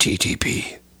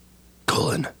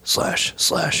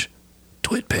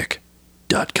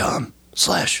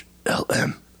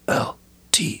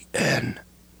 http://twitpic.com/LMLTN.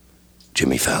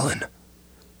 Jimmy Fallon.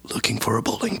 Looking for a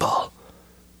bowling ball.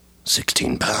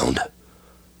 16 pound.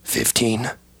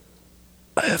 15.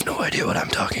 I have no idea what I'm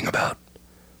talking about.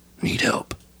 Need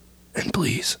help. And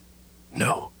please,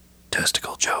 no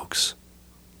testicle jokes.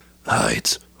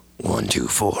 Hides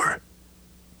 124.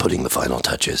 Putting the final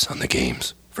touches on the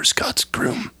games for Scott's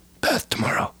groom bath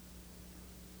tomorrow.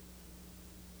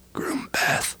 Groom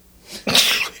bath.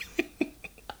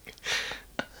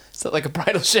 Is that like a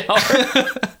bridal shower?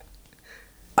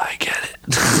 I get it.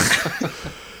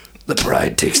 The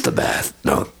bride takes the bath.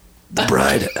 No, the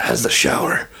bride has the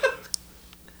shower.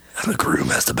 And the groom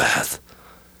has the bath.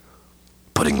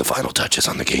 Putting the final touches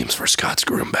on the games for Scott's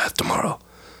groom bath tomorrow.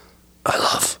 I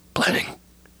love planning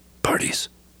parties.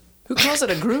 Who calls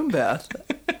it a groom bath?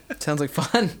 Sounds like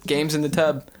fun. Games in the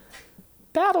tub.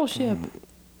 Battleship.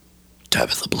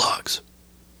 Tabitha blogs.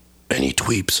 Any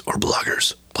tweeps or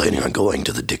bloggers planning on going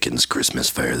to the Dickens Christmas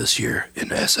Fair this year in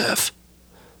SF?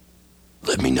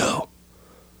 Let me know.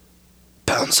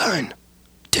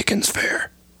 # Dickens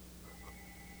Fair.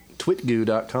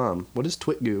 Twitgoo.com. What is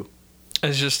Twitgoo?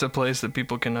 It's just a place that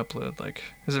people can upload. Like,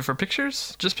 is it for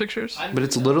pictures? Just pictures? But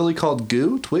it's literally called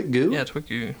Goo? Twitgoo? Yeah,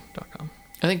 twitgoo.com.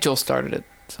 I think Joel started it.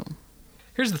 So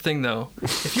Here's the thing, though.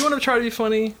 If you want to try to be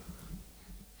funny,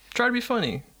 try to be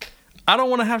funny. I don't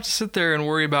want to have to sit there and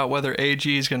worry about whether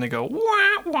AG is going to go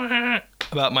wah, wah,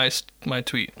 about my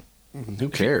tweet. Who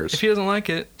cares? If he doesn't like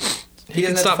it, he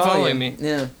can doesn't have stop to follow following you. me.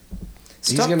 Yeah.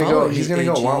 He's gonna go. He's gonna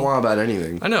go wah wah about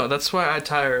anything. I know. That's why I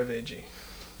tire of AG.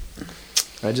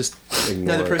 I just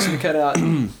ignore Another it. person to cut out.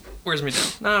 Wears me down.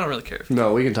 No, I don't really care.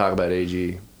 No, we can talk about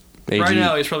AG. Right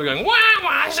now, he's probably going, wah,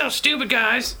 wah, so stupid,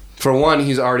 guys. For one,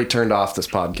 he's already turned off this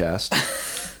podcast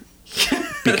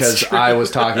because I was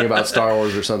talking about Star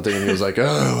Wars or something, and he was like,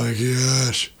 "Oh my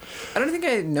gosh." I don't think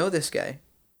I know this guy.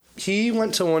 He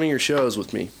went to one of your shows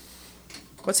with me.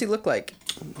 What's he look like?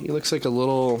 He looks like a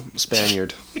little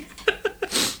Spaniard.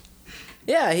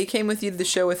 Yeah, he came with you to the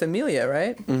show with Amelia,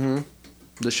 right? Mm-hmm.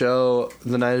 The show,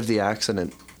 The Night of the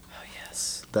Accident. Oh,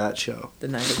 yes. That show. The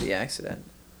night of the accident.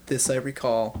 This I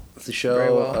recall. The Very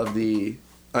show well. of the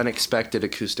unexpected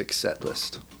acoustic set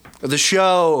list. The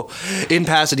show in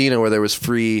Pasadena where there was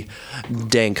free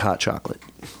dank hot chocolate.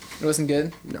 It wasn't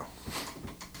good? No.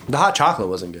 The hot chocolate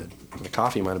wasn't good. The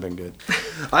coffee might have been good.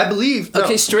 I believe...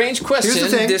 Okay, strange question.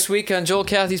 Here's the thing. This week on Joel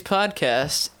Cathy's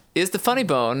podcast, is the funny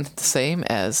bone the same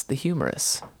as the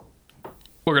humorous?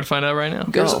 We're going to find out right now.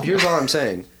 Go. Here's all I'm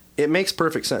saying. It makes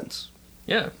perfect sense.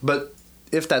 Yeah. But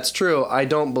if that's true, I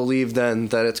don't believe then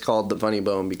that it's called the funny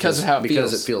bone because of how it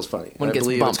because feels it feels funny. when it I gets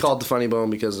believe bumped. it's called the funny bone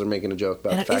because they're making a joke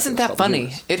about And the fact isn't that that it's called the funny?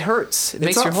 humorous. It hurts. It It's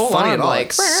makes not your whole funny arm at all. like...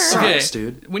 It sucks,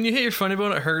 dude. When you hit your funny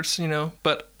bone, it hurts,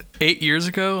 but 8 years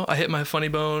ago, I hit my funny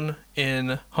bone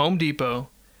in Home Depot,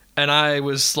 and I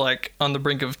was, on the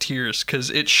brink of tears, because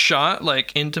it shot,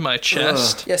 into my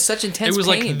chest. Yeah, such intense It was,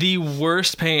 pain. the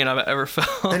worst pain I've ever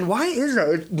felt. And why is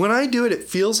that? When I do it, it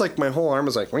feels like my whole arm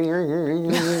is like... Maybe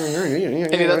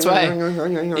that's why.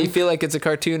 You feel like it's a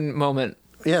cartoon moment.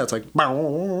 Yeah, it's like... All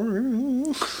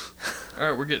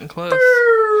right, we're getting close.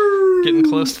 Getting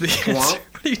close to the answer. What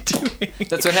are you doing?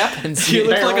 That's what happens. You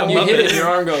look like a You hit it Muppet. and your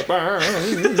arm goes...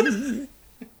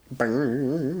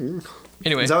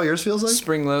 Anyway. Is that what yours feels like?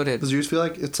 Spring loaded. Does yours feel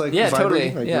like it's like Yeah,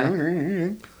 vibrating? totally, yeah.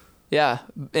 Yeah,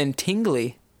 and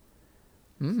tingly.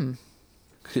 It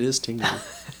is tingling.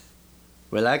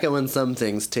 We like it when some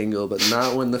things tingle, but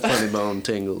not when the funny bone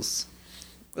tingles.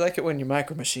 I like it when your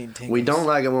micro machine tingles. We don't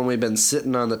like it when we've been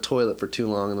sitting on the toilet for too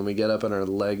long and then we get up and our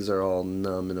legs are all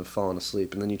numb and have fallen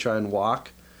asleep. And then you try and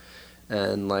walk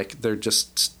and they're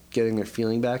just getting their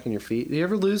feeling back in your feet. Do you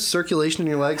ever lose circulation in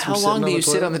your legs How from long sitting do on you the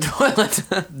sit on the toilet?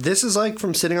 This is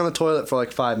from sitting on the toilet for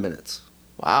 5 minutes.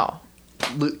 Wow.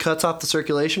 Cuts off the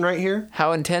circulation right here.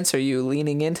 How intense are you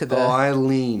leaning into the... Oh, I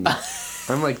lean.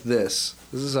 I'm like this.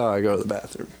 This is how I go to the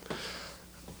bathroom.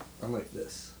 I'm like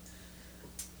this.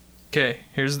 Okay,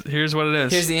 here's what it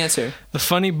is. Here's the answer. The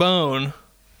funny bone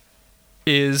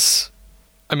is,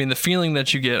 the feeling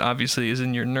that you get, obviously, is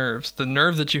in your nerves. The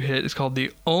nerve that you hit is called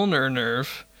the ulnar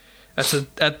nerve. That's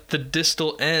at the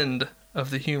distal end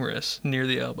of the humerus, near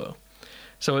the elbow.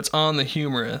 So it's on the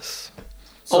humerus.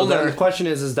 So then the question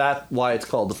is that why it's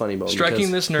called the funny bone? Striking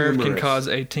Because this nerve can humorous. cause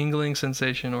a tingling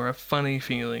sensation or a funny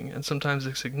feeling, and sometimes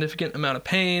a significant amount of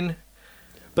pain.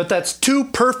 But that's too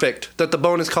perfect that the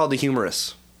bone is called the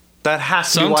humerus. That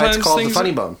has to be why Sometimes it's called the things-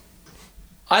 funny bone.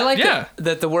 I like Yeah.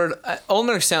 that the word...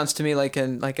 ulnar sounds to me like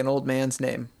an old man's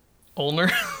name.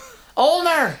 Ulnar?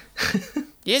 Ulnar!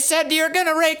 You said you were going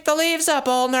to rake the leaves up,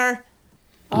 Ulnar.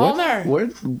 Ulnar.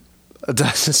 What?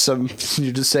 That's just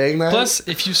you're just saying that? Plus,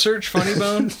 if you search funny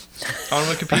bone on I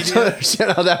don't Wikipedia,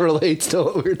 understand how that relates to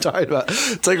what we were talking about.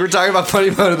 It's like we're talking about funny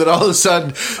bone, and then all of a sudden,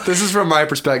 this is from my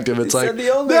perspective. It's said like,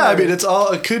 the ulnar yeah,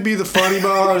 nerve. it could be the funny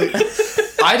bone.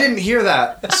 I didn't hear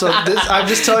that, so I'm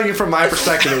just telling you from my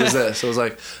perspective. It was this. It was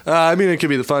like, it could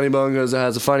be the funny bone because it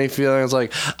has a funny feeling. It's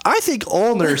like, I think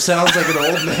ulnar sounds like an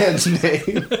old man's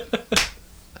name.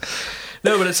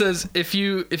 no, but it says if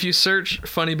you search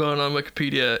funny bone on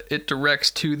Wikipedia, it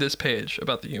directs to this page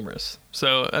about the humerus.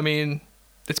 So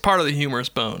it's part of the humorous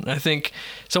bone. I think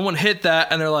someone hit that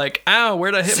and they're like, ow,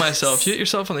 where'd I hit myself? You hit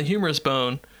yourself on the humorous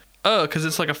bone. Oh, because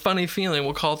it's like a funny feeling.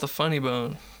 We'll call it the funny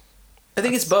bone. I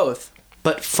think it's both.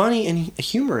 But funny and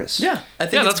humorous. Yeah, I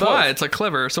think Yeah, it's that's both. why. It's like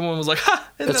clever. Someone was like, ha,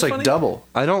 isn't It's that like funny? double.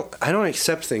 I don't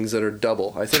accept things that are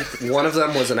double. I think one of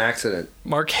them was an accident.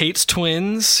 Mark hates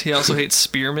twins. He also hates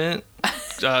spearmint,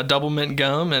 double mint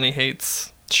gum, and he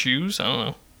hates shoes. I don't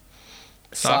know.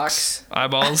 Socks,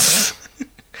 Eyeballs.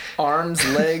 arms,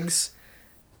 legs,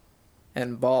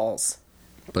 and balls.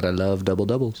 But I love double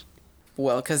doubles.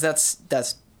 Well, because that's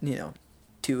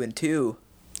 2 and 2.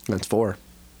 That's 4.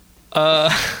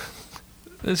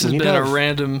 This has You been a have-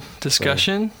 random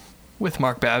discussion with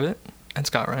Mark Babbitt and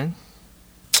Scott Ryan.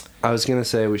 I was gonna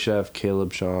say we should have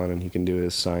Caleb Shaw and he can do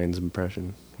his signs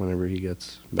impression whenever he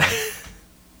gets back.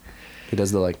 He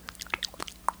does the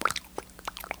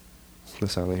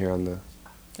sound they hear on the.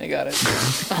 I got it.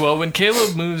 Well, when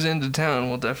Caleb moves into town,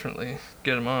 we'll definitely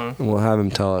get him on. We'll have him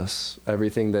tell us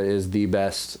everything that is the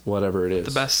best, whatever it is.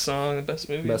 The best song, the best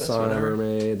movie, Best song whatever. ever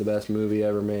made, the best movie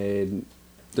ever made.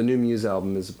 The new Muse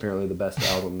album is apparently the best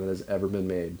album that has ever been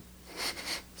made.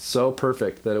 So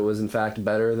perfect that it was in fact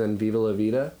better than Viva La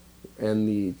Vida and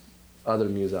the other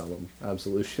Muse album,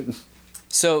 Absolution.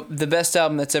 So, the best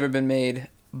album that's ever been made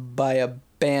by a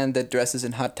band that dresses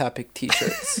in Hot Topic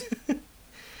t-shirts.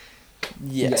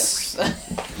 Yes.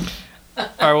 All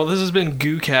right, well, this has been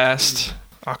GooCast,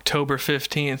 October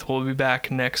 15th. We'll be back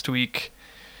next week.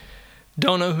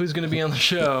 Don't know who's going to be on the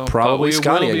show. Probably but we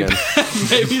Scotty will be again. back.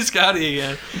 Maybe Scotty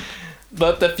again.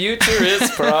 But the future is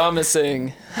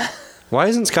promising. Why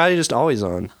isn't Scotty just always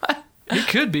on? He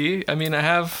could be. I mean, I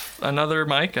have another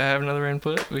mic. I have another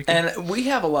input. And we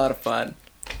have a lot of fun.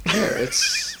 Here,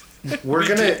 we're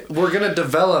gonna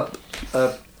develop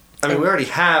a. I mean, we already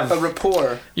have A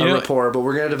rapport. rapport, but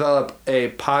we're gonna develop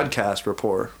a podcast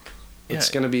rapport. It's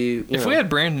Yeah. gonna be. If we had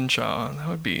Brandon Shaw on, that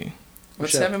would be...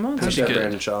 Let's have him on. We That'd should be have good.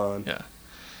 Brandon Shaw on. Yeah.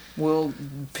 We'll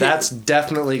That's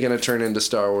definitely gonna turn into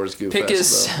Star Wars Goof pick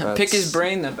Fest, his though. pick his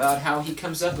brain about how he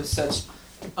comes up with such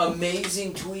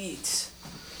amazing tweets.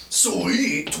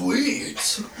 Sweet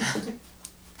tweets.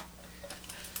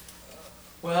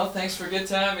 Well, thanks for a good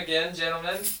time again,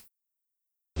 gentlemen.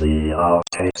 The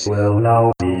outtakes will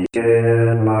now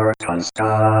begin. Mark and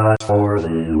Scott for the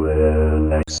win.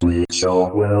 Next week's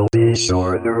show will be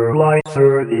shorter, like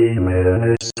 30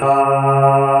 minutes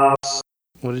tops.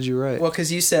 What did you write? Well,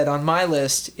 because you said on my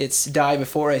list it's Die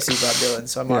Before I See Bob Dylan,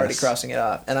 so I'm already Yes. crossing it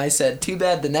off. And I said, too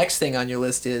bad the next thing on your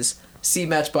list is See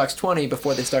Matchbox 20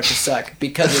 before they start to suck,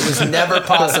 because it was never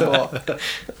possible.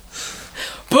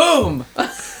 Boom!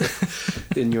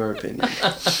 In your opinion.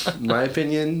 My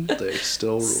opinion, they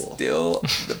still rule. Still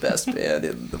the best band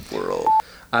in the world.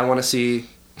 I want to see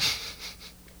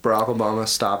Barack Obama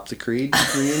stop the Creed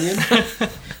reunion.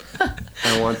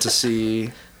 I want to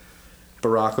see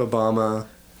Barack Obama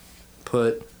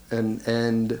put an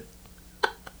end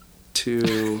to...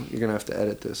 You're going to have to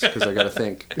edit this because I got to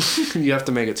think. You have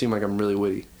to make it seem like I'm really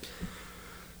witty.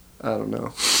 I don't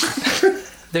know.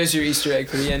 There's your Easter egg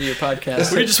for the end of your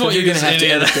podcast. We just want you You're to gonna have to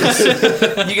say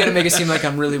edit this. You gotta make it seem like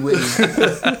I'm really witty.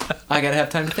 I gotta have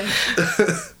time to think.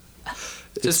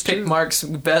 Just pick true. Mark's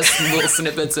best little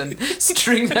snippets and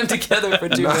string them together for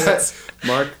 2 minutes.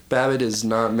 Mark Babbitt is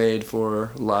not made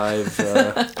for live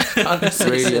Conversation.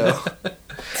 radio.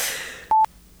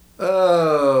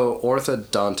 Oh,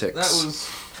 orthodontics. That was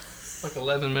like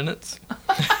 11 minutes.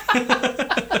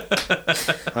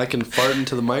 I can fart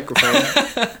into the microphone.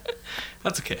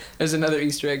 That's okay. There's another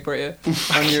Easter egg for you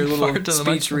on your little Fart to the speech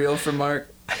microphone. reel for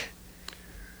Mark.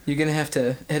 You're gonna have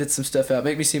to edit some stuff out.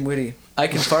 Make me seem witty. I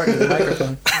can fart into the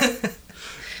microphone.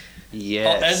 Yes.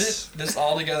 I'll edit this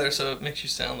all together so it makes you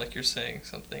sound like you're saying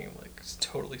something like it's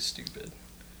totally stupid.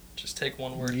 Just take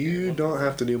one word. here, You one- don't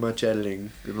have to do much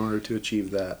editing in order to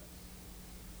achieve that.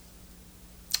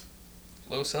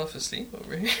 Low self-esteem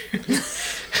over here.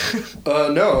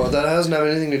 No, that doesn't have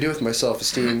anything to do with my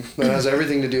self-esteem. That has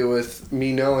everything to do with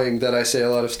me knowing that I say a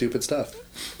lot of stupid stuff.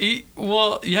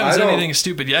 Well, you I haven't said don't- anything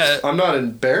stupid yet. I'm not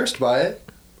embarrassed by it.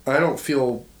 I don't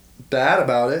feel bad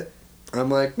about it. I'm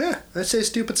like, meh, I say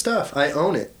stupid stuff. I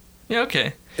own it. Yeah,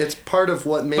 okay. It's part of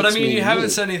what makes me But I mean, you haven't me.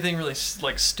 said anything really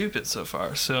like stupid so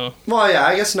far, so Well, yeah,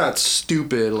 I guess not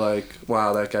stupid like,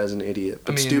 wow, that guy's an idiot.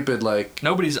 But I mean- stupid like,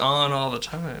 nobody's on all the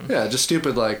time. yeah, just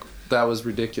stupid like, that was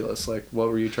ridiculous. Like, what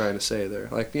were you trying to say there?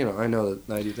 Like, you know, I know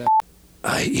that I do that.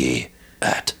 I.e.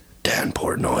 at Dan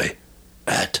Portnoy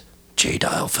at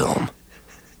J-Dial Film.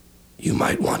 You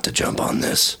might want to jump on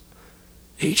this.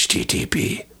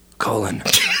 HTTP :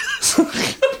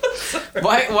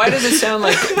 Why does it sound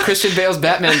like Christian Bale's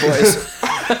Batman voice?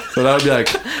 But I would be like,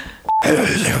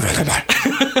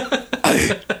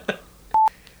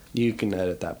 You can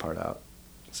edit that part out,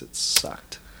 'cause it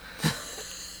sucked.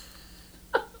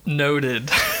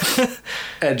 Noted.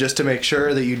 And just to make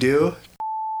sure that you do,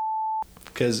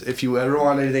 because if you ever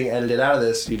want anything edited out of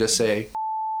this, you just say.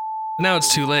 Now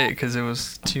it's too late because it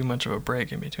was too much of a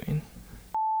break in between.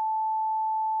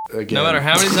 Again. No matter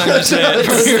how many times you say it,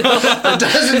 it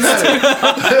doesn't matter.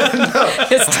 No,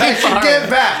 It's too I can far. get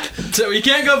back. so you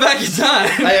can't go back in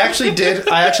time. I actually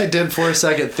did for a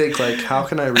second think like, how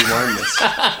can I rewind this?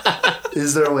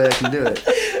 Is there a way I can do it?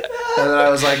 And then I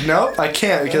was like, nope, I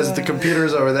can't because the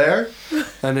computer's over there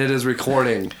and it is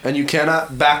recording. And you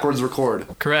cannot backwards record.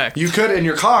 Correct. You could in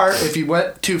your car, if you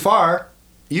went too far,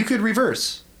 you could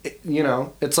reverse.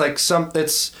 It's like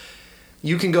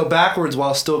you can go backwards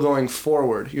while still going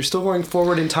forward. You're still going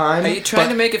forward in time. Are you trying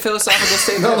to make a philosophical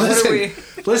statement? No, What listen. are we?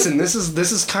 Listen, this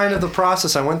is kind of the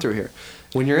process I went through here.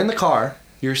 When you're in the car,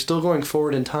 you're still going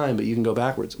forward in time, but you can go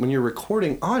backwards. When you're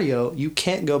recording audio, you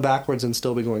can't go backwards and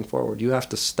still be going forward. You have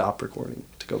to stop recording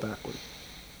to go backward.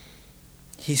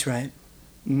 He's right.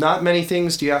 Not many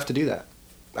things do you have to do that.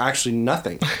 Actually,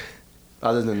 nothing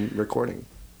other than recording.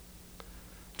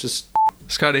 Just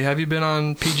Scotty, have you been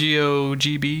on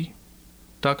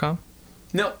pgogb.com?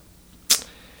 No.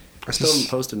 I still haven't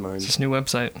posted mine. It's this new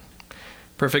website.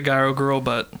 Perfect guy or girl,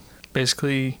 but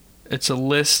basically it's a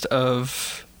list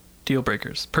of deal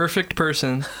breakers. Perfect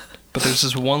person, but there's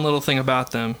just one little thing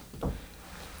about them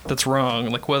that's wrong,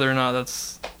 like whether or not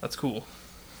that's cool.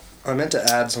 I meant to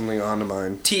add something onto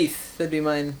mine. Teeth. That'd be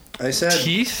mine. I said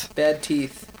Teeth? Bad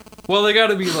teeth. Well, they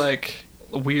gotta be like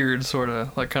weird,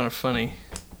 sorta, like kind of funny.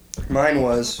 mine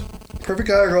was perfect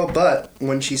guy or girl, but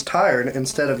when she's tired,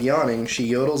 instead of yawning, she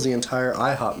yodels the entire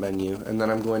IHOP menu, and then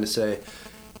I'm going to say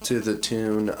to the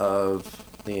tune of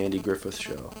the Andy Griffith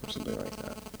Show or something like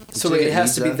that. So like it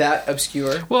has to be that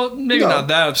obscure. Well, maybe No. not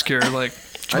that obscure, like,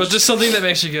 but just something that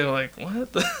makes you go like,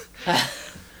 what?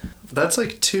 That's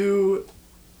like too.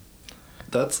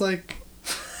 That's like.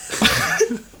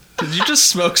 Did you just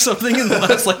smoke something in the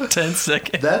last like 10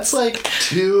 seconds? That's like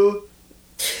too.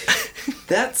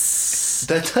 That's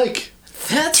That's like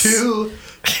too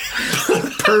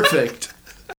perfect.